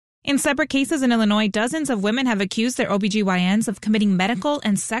In separate cases in Illinois, dozens of women have accused their OBGYNs of committing medical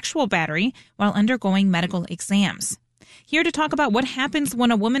and sexual battery while undergoing medical exams. Here to talk about what happens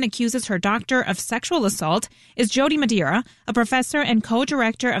when a woman accuses her doctor of sexual assault is Jody Madeira, a professor and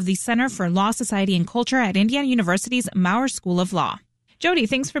co-director of the Center for Law, Society, and Culture at Indiana University's Maurer School of Law. Jody,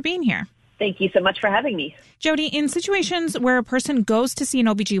 thanks for being here. Thank you so much for having me. Jody, in situations where a person goes to see an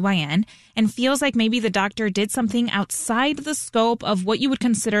OBGYN and feels like maybe the doctor did something outside the scope of what you would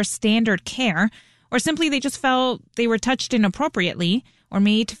consider standard care, or simply they just felt they were touched inappropriately or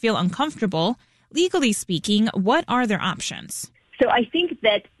made to feel uncomfortable, legally speaking, what are their options? So I think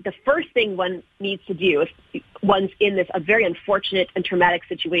that the first thing one needs to do if one's in a very unfortunate and traumatic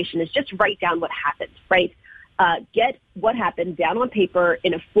situation is just write down what happened, right? Get what happened down on paper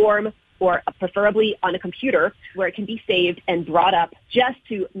in a form or preferably on a computer where it can be saved and brought up just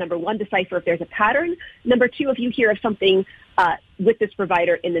to, number one, decipher if there's a pattern. Number two, if you hear of something with this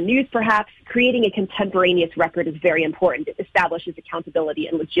provider in the news, perhaps creating a contemporaneous record is very important. It establishes accountability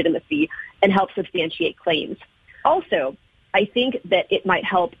and legitimacy and helps substantiate claims. Also, I think that it might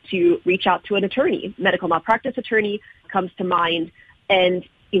help to reach out to an attorney. Medical malpractice attorney comes to mind, and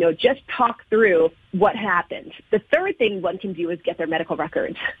just talk through what happened. The third thing one can do is get their medical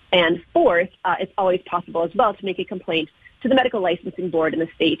records. And fourth, it's always possible as well to make a complaint to the medical licensing board in the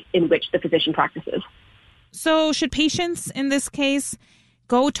state in which the physician practices. So should patients in this case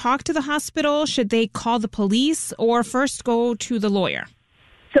go talk to the hospital? Should they call the police or first go to the lawyer?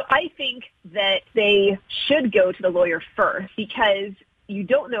 So I think that they should go to the lawyer first because you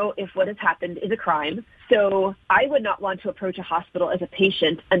don't know if what has happened is a crime. So I would not want to approach a hospital as a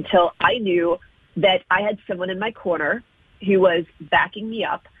patient until I knew that I had someone in my corner who was backing me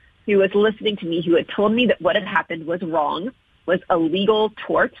up, who was listening to me, who had told me that what had happened was wrong, was a legal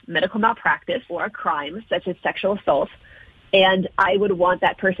tort, medical malpractice, or a crime such as sexual assault, and I would want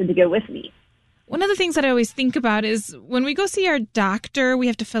that person to go with me. One of the things that I always think about is when we go see our doctor, we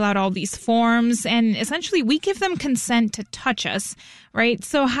have to fill out all these forms, and essentially we give them consent to touch us, right?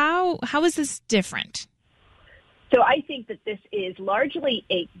 So how is this different? So I think that this is largely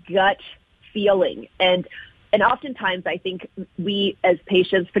a gut feeling, and oftentimes I think we as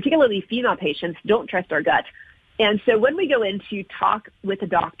patients, particularly female patients, don't trust our gut. And so when we go in to talk with a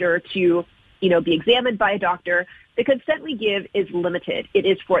doctor to be examined by a doctor, the consent we give is limited. It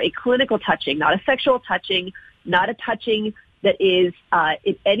is for a clinical touching, not a sexual touching, not a touching that is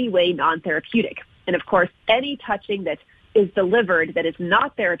in any way non-therapeutic. And of course, any touching that is delivered that is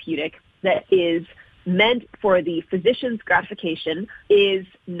not therapeutic, that is meant for the physician's gratification, is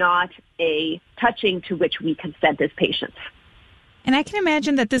not a touching to which we consent as patients. And I can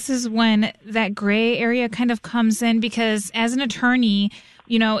imagine that this is when that gray area kind of comes in because as an attorney,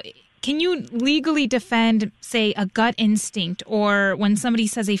 can you legally defend, say, a gut instinct or when somebody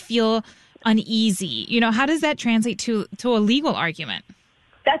says they feel uneasy? How does that translate to a legal argument?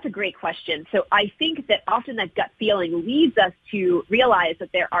 That's a great question. So I think that often that gut feeling leads us to realize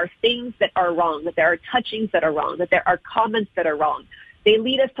that there are things that are wrong, that there are touchings that are wrong, that there are comments that are wrong. They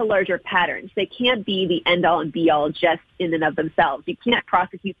lead us to larger patterns. They can't be the end-all and be-all just in and of themselves. You can't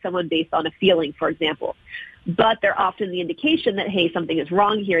prosecute someone based on a feeling, for example. But they're often the indication that, hey, something is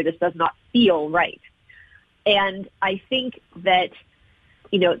wrong here. This does not feel right. And I think that,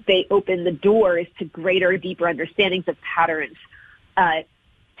 they open the doors to greater, deeper understandings of patterns.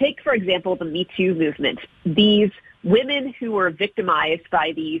 Take, for example, the Me Too movement. These women who were victimized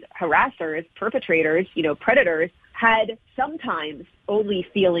by these harassers, perpetrators, predators, had sometimes only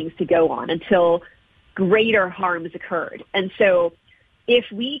feelings to go on until greater harms occurred. And so if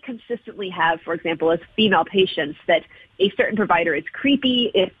we consistently have, for example, as female patients, that a certain provider is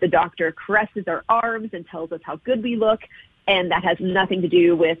creepy, if the doctor caresses our arms and tells us how good we look, and that has nothing to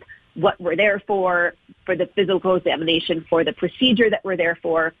do with what we're there for the physical examination, for the procedure that we're there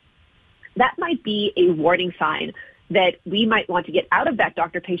for, that might be a warning sign that we might want to get out of that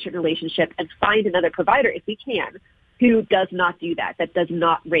doctor-patient relationship and find another provider, if we can, who does not do that, that does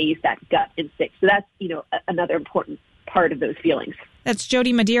not raise that gut instinct. So that's, another important part of those feelings. That's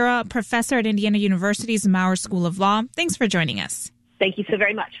Jody Madeira, professor at Indiana University's Maurer School of Law. Thanks for joining us. Thank you so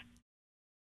very much.